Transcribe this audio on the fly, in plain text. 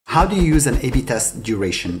How do you use an A/B test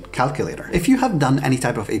duration calculator? If you have done any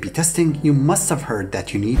type of A/B testing, you must have heard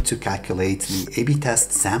that you need to calculate the A/B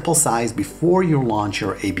test sample size before you launch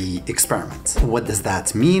your A/B experiment. What does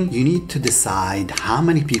that mean? You need to decide how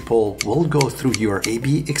many people will go through your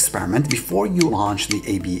A/B experiment before you launch the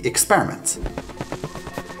A/B experiment.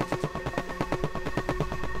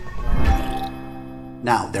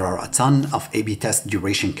 Now, there are a ton of A/B test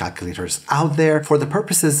duration calculators out there. For the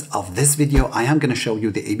purposes of this video, I am going to show you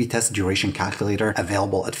the A/B test duration calculator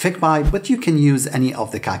available at FigBuy, but you can use any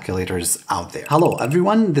of the calculators out there. Hello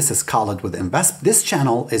everyone, this is Khaled with Invesp. This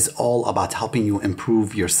channel is all about helping you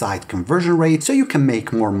improve your site conversion rate so you can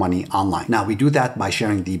make more money online. Now, we do that by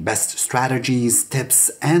sharing the best strategies, tips,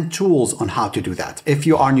 and tools on how to do that. If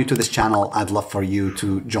you are new to this channel, I'd love for you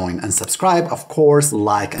to join and subscribe. Of course,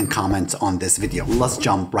 like and comment on this video. Let's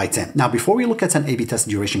jump right in. Now, before we look at an A/B test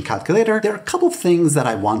duration calculator, there are a couple of things that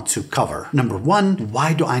I want to cover. Number one,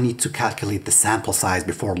 why do I need to calculate the sample size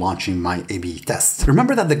before launching my A/B test?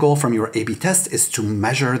 Remember that the goal from your A/B test is to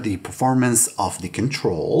measure the performance of the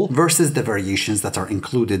control versus the variations that are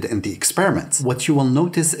included in the experiment. What you will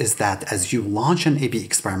notice is that as you launch an A/B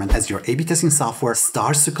experiment, as your A/B testing software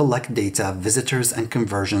starts to collect data, visitors, and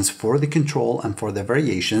conversions for the control and for the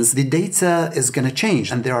variations, the data is going to change.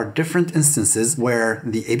 And there are different instances where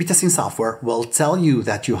the A/B testing software will tell you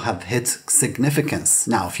that you have hit significance.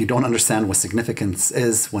 Now, if you don't understand what significance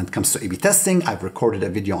is when it comes to A/B testing, I've recorded a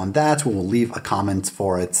video on that. We will leave a comment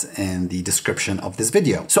for it in the description of this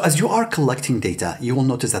video. So as you are collecting data, you will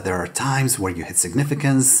notice that there are times where you hit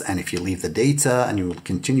significance, and if you leave the data and you will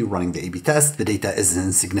continue running the A/B test, the data is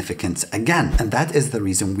insignificant again. And that is the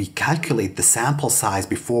reason we calculate the sample size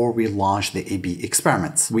before we launch the A/B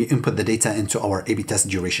experiments. We input the data into our A/B test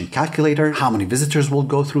duration calculator, how many visitors will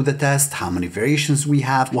go through the test, how many variations we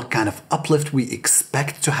have, what kind of uplift we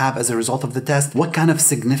expect to have as a result of the test, what kind of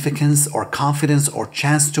significance or confidence or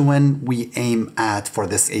chance to win we aim at for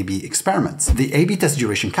this A/B experiment. The A/B test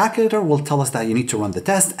duration calculator will tell us that you need to run the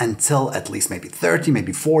test until at least maybe 30,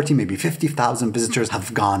 maybe 40, maybe 50,000 visitors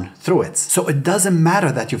have gone through it. So it doesn't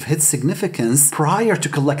matter that you've hit significance prior to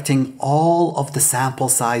collecting all of the sample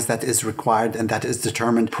size that is required and that is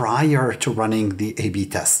determined prior to running the A/B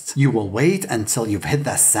test. You will wait until you've hit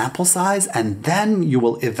that sample size, and then you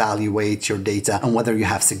will evaluate your data on whether you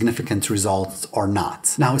have significant results or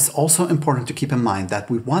not. Now, it's also important to keep in mind that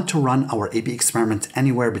we want to run our A/B experiment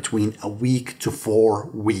anywhere between a week to 4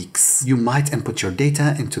 weeks. You might input your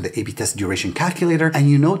data into the A/B test duration calculator, and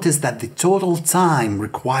you notice that the total time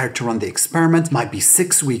required to run the experiment might be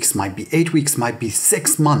 6 weeks, might be 8 weeks, might be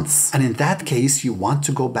 6 months. And in that case, you want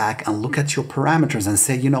to go back and look at your parameters and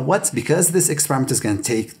say, you know what, because this experiment is going to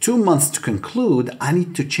take 2 months to conclude, I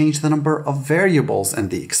need to change the number of variables in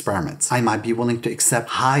the experiment. I might be willing to accept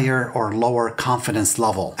higher or lower confidence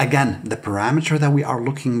level. Again, the parameter that we are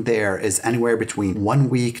looking there is anywhere between 1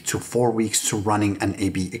 week to 4 weeks to running an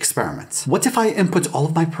A/B experiment. What if I input all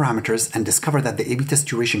of my parameters and discover that the A/B test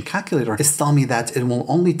duration calculator is telling me that it will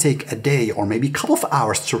only take a day or maybe a couple of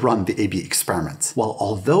hours to run the A/B experiment? Well,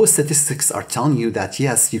 although statistics are telling you that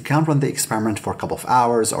yes, you can run the experiment for a couple of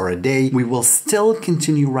hours or a day, we will still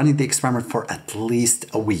continue running the experiment for at least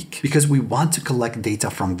a week because we want to collect data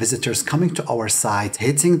from visitors coming to our site,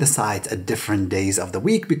 hitting the site at different days of the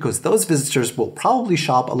week, because those visitors will probably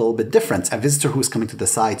shop a little bit different. A visitor who's coming to the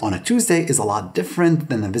site on a Tuesday is a lot different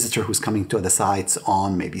than a visitor who's coming to the site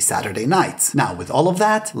on maybe Saturday night. Now, with all of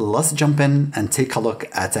that, let's jump in and take a look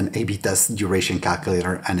at an A/B test duration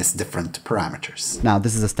calculator and its different parameters. Now,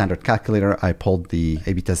 this is a standard calculator. I pulled the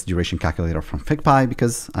A/B test duration calculator from FigBuy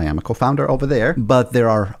because I am a co-founder over there, but there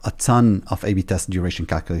are a ton of A/B test duration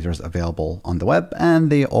calculators available on the web, and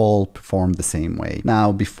they all perform the same way.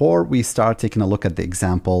 Now, before we start taking a look at the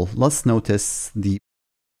example, let's notice the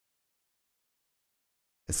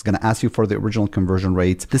It's going to ask you for the original conversion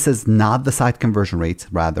rate. This is not the site conversion rate,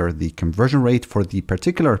 rather the conversion rate for the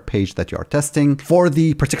particular page that you are testing for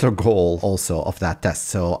the particular goal also of that test.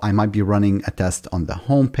 So I might be running a test on the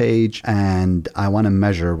home page, and I want to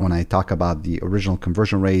measure, when I talk about the original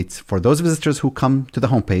conversion rate for those visitors who come to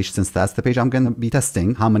the home page, since that's the page I'm going to be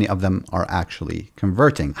testing, how many of them are actually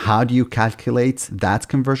converting. How do you calculate that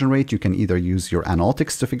conversion rate? You can either use your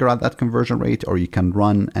analytics to figure out that conversion rate, or you can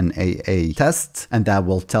run an AA test, and that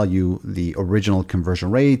will tell you the original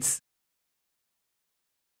conversion rates.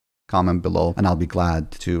 comment below and I'll be glad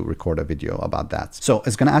to record a video about that. So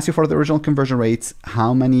it's going to ask you for the original conversion rates,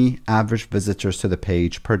 how many average visitors to the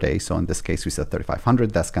page per day. So in this case, we said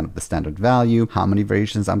 3,500. That's kind of the standard value. How many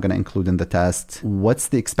variations I'm going to include in the test. What's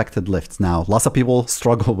the expected lift? Now, lots of people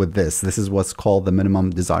struggle with this. This is what's called the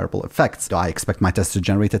minimum desirable effects. Do I expect my test to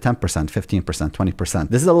generate a 10%, 15%, 20%?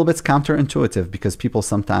 This is a little bit counterintuitive because people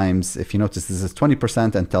sometimes, if you notice, this is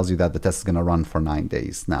 20% and tells you that the test is going to run for 9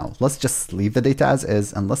 days. Now, let's just leave the data as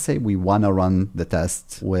is. And let's say we want to run the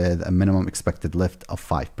test with a minimum expected lift of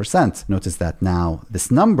 5%. Notice that now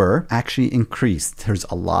this number actually increased. There's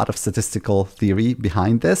a lot of statistical theory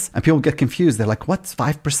behind this and people get confused. They're like, what?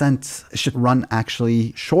 5% should run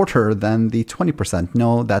actually shorter than the 20%.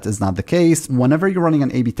 No, that is not the case. Whenever you're running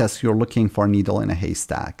an A/B test, you're looking for a needle in a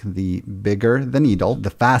haystack. The bigger the needle, the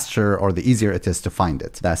faster or the easier it is to find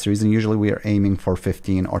it. That's the reason usually we are aiming for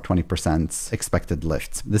 15 or 20% expected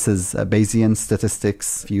lift. This is Bayesian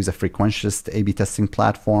statistics. If you use a frequentist A/B testing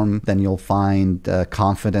platform, then you'll find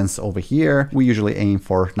confidence over here. We usually aim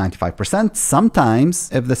for 95%. Sometimes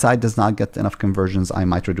if the site does not get enough conversions, I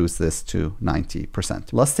might reduce this to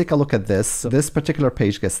 90%. Let's take a look at this. So this particular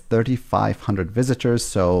page gets 3,500 visitors.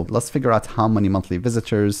 So let's figure out how many monthly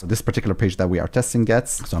visitors this particular page that we are testing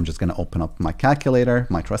gets. So I'm just going to open up my calculator,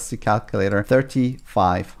 my trusty calculator,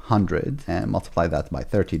 3,500 and multiply that by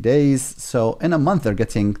 30 days. So in a month, they're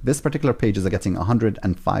getting, this particular page is getting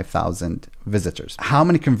 105,000 visitors. How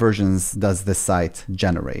many conversions does this site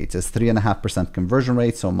generate? It's 3.5% conversion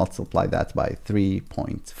rate. So multiply that by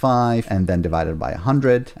 3.5 and then divided by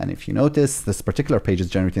 100. And if you notice, this particular page is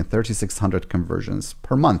generating 3,600 conversions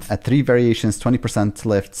per month. At 3 variations, 20%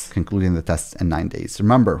 lifts, concluding the test in 9 days.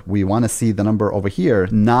 Remember, we want to see the number over here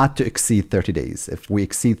not to exceed 30 days. If we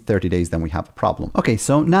exceed 30 days, then we have a problem. Okay,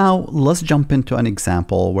 so now let's jump into an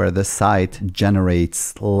example where the site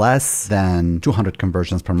generates less than 200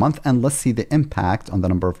 conversions per month, and let's see the impact on the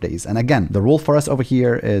number of days. And again, the rule for us over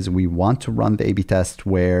here is we want to run the A/B test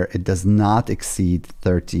where it does not exceed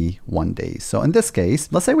 31 days. So in this case,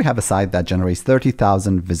 let's say we have a site that generates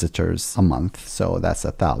 30,000 visitors a month. So that's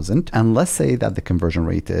 1,000. And let's say that the conversion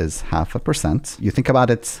rate is 0.5%. You think about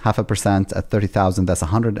it, 0.5% at 30,000, that's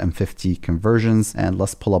 150 conversions. And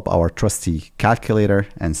let's pull up our trusty calculator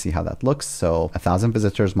and see how that looks. So 1,000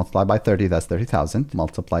 visitors multiplied by 30, that's 30,000.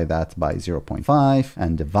 Multiply that by 0.5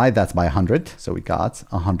 and divide that by 100. So we got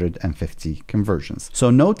 150 conversions. So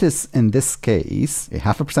notice in this case, a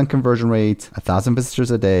 0.5% conversion rate, 1,000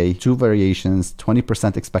 visitors a day, 2 variations,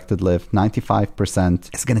 20% expected lift, 95%.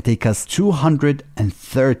 It's going to take us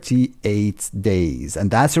 238 days.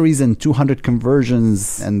 And that's the reason 200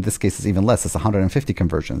 conversions, in this case is even less, it's 150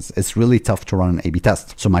 conversions. It's really tough to run an A/B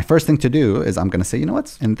test. So my first thing to do is I'm going to say, you know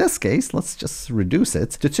what, in this case, let's just reduce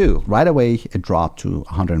it to 2. Right away, it dropped to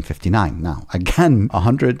 159. Now, again,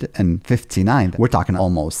 159, we're talking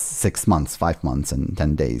almost 6 months, 5 months and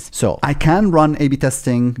 10 days. So I can run A/B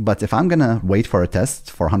testing, but if I'm going to wait for a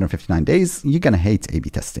test for 159 days, you're going to hate A/B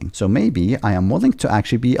testing. So maybe I am willing to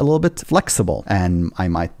actually be a little bit flexible and I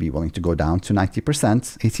might be willing to go down to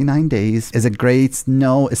 90%. 89 days. Is it great?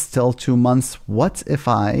 No, it's still 2 months. What if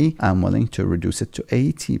I am willing to reduce it to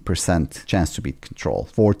 80% chance to beat control?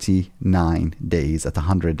 49 days at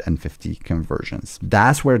 150 conversions.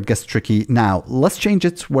 That's where it gets tricky. Now, let's change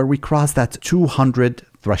it where we cross that 200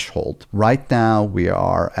 threshold. Right now we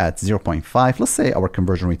are at 0.5. Let's say our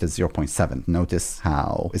conversion rate is 0.7. Notice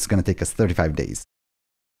how it's going to take us 35 days.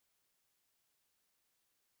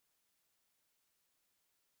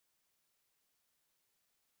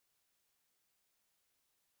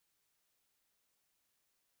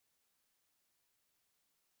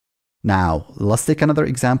 Now, let's take another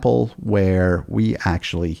example where we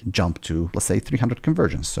actually jump to, let's say, 300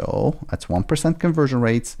 conversions. So that's 1% conversion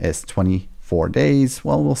rate is 24 days.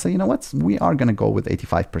 Well, we'll say, you know what, we are going to go with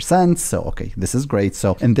 85%. So, okay, this is great.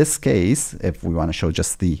 So in this case, if we want to show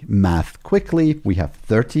just the math quickly, we have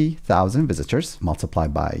 30,000 visitors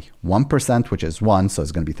multiplied by 1%, which is 1. So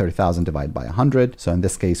it's going to be 30,000 divided by 100. So in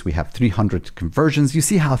this case, we have 300 conversions. You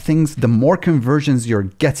see how things, the more conversions you're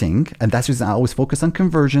getting, and that's the reason I always focus on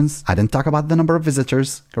conversions. I didn't talk about the number of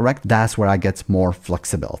visitors, correct? That's where I get more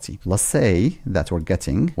flexibility. Let's say that we're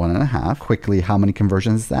getting 1.5. Quickly, how many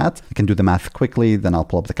conversions is that? I can do the math math quickly, then I'll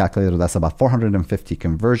pull up the calculator. That's about 450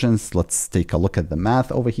 conversions. Let's take a look at the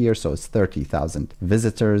math over here. So it's 30,000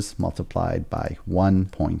 visitors multiplied by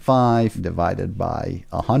 1.5 divided by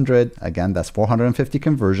 100. Again, that's 450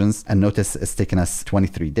 conversions. And notice it's taken us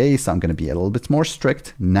 23 days. So I'm going to be a little bit more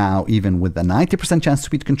strict. Now, even with the 90% chance to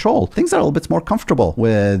beat control, things are a little bit more comfortable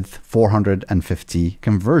with 450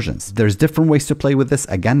 conversions. There's different ways to play with this.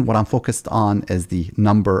 Again, what I'm focused on is the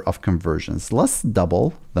number of conversions. Let's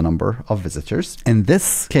double the number of visitors. In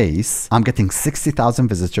this case, I'm getting 60,000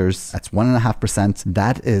 visitors. That's 1.5%.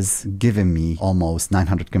 That is giving me almost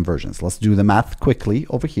 900 conversions. Let's do the math quickly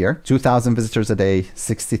over here. 2,000 visitors a day,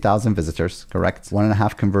 60,000 visitors, correct?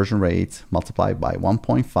 1.5 conversion rate multiplied by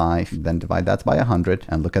 1.5, then divide that by 100.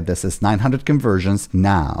 And look at this, it's 900 conversions.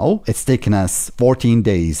 Now it's taken us 14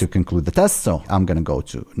 days to conclude the test. So I'm going to go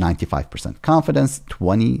to 95% confidence,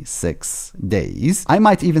 26 days. I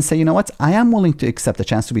might even say, you know what? I am willing to accept a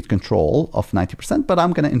chance to beat control of 90%, but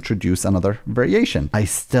I'm going to introduce another variation. I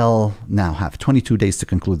still now have 22 days to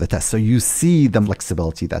conclude the test. So you see the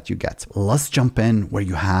flexibility that you get. Let's jump in where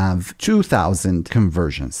you have 2,000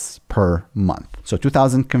 conversions per month. So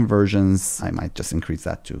 2,000 conversions, I might just increase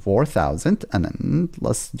that to 4,000, and then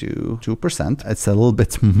let's do 2%. It's a little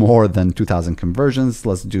bit more than 2,000 conversions.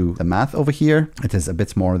 Let's do the math over here. It is a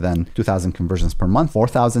bit more than 2,000 conversions per month,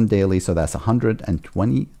 4,000 daily. So that's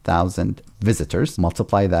 120,000 visitors.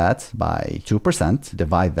 Multiply that by 2%,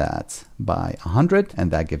 divide that by 100,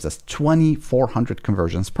 and that gives us 2,400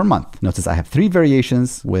 conversions per month. Notice I have 3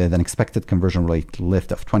 variations with an expected conversion rate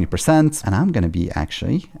lift of 20%, and I'm going to be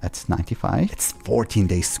actually at 95. It's 14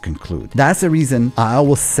 days to conclude. That's the reason I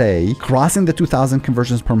will say crossing the 2,000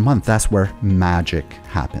 conversions per month, that's where magic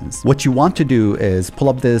happens. What you want to do is pull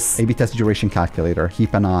up this A/B test duration calculator,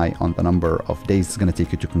 keep an eye on the number of days it's going to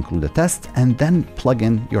take you to conclude the test, and then plug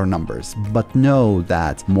in your numbers. But know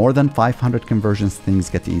that more than 500 conversions, things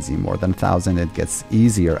get easy. More than 1,000, it gets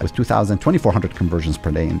easier. With 2,000, 2,400 conversions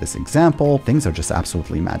per day in this example, things are just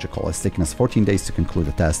absolutely magical. It's taken us 14 days to conclude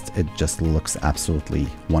the test. It just looks absolutely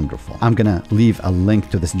wonderful. I'm going to leave a link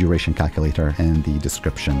to this duration calculator in the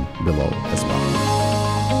description below as well.